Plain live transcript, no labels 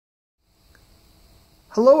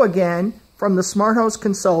Hello again from the Smart House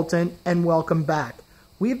Consultant, and welcome back.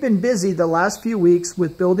 We've been busy the last few weeks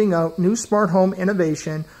with building out new smart home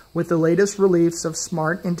innovation with the latest release of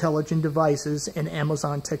smart intelligent devices and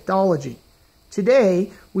Amazon technology.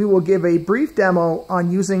 Today, we will give a brief demo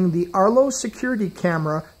on using the Arlo Security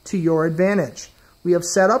Camera to your advantage. We have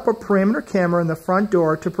set up a perimeter camera in the front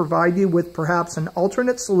door to provide you with perhaps an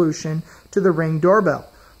alternate solution to the Ring doorbell.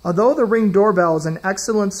 Although the Ring doorbell is an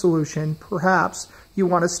excellent solution, perhaps you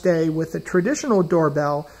want to stay with the traditional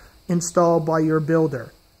doorbell installed by your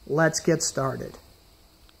builder. Let's get started.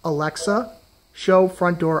 Alexa, show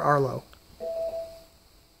front door Arlo.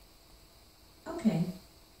 Okay.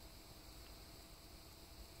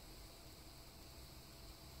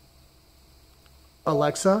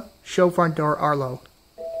 Alexa, show front door Arlo.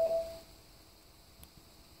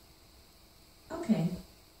 Okay.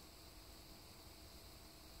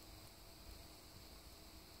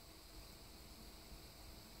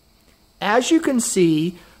 As you can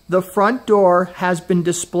see, the front door has been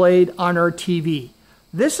displayed on our TV.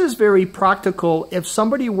 This is very practical. If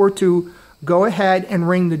somebody were to go ahead and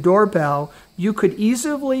ring the doorbell, you could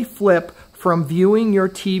easily flip from viewing your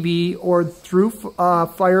TV or through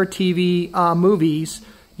Fire TV movies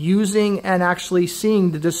using and actually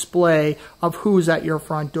seeing the display of who's at your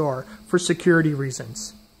front door for security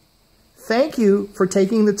reasons. Thank you for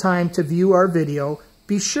taking the time to view our video.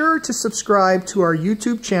 Be sure to subscribe to our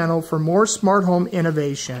YouTube channel for more smart home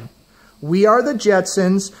innovation. We are the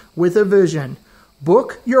Jetsons with a vision.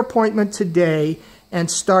 Book your appointment today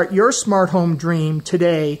and start your smart home dream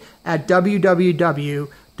today at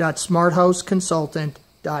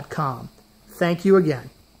www.smarthouseconsultant.com. Thank you again.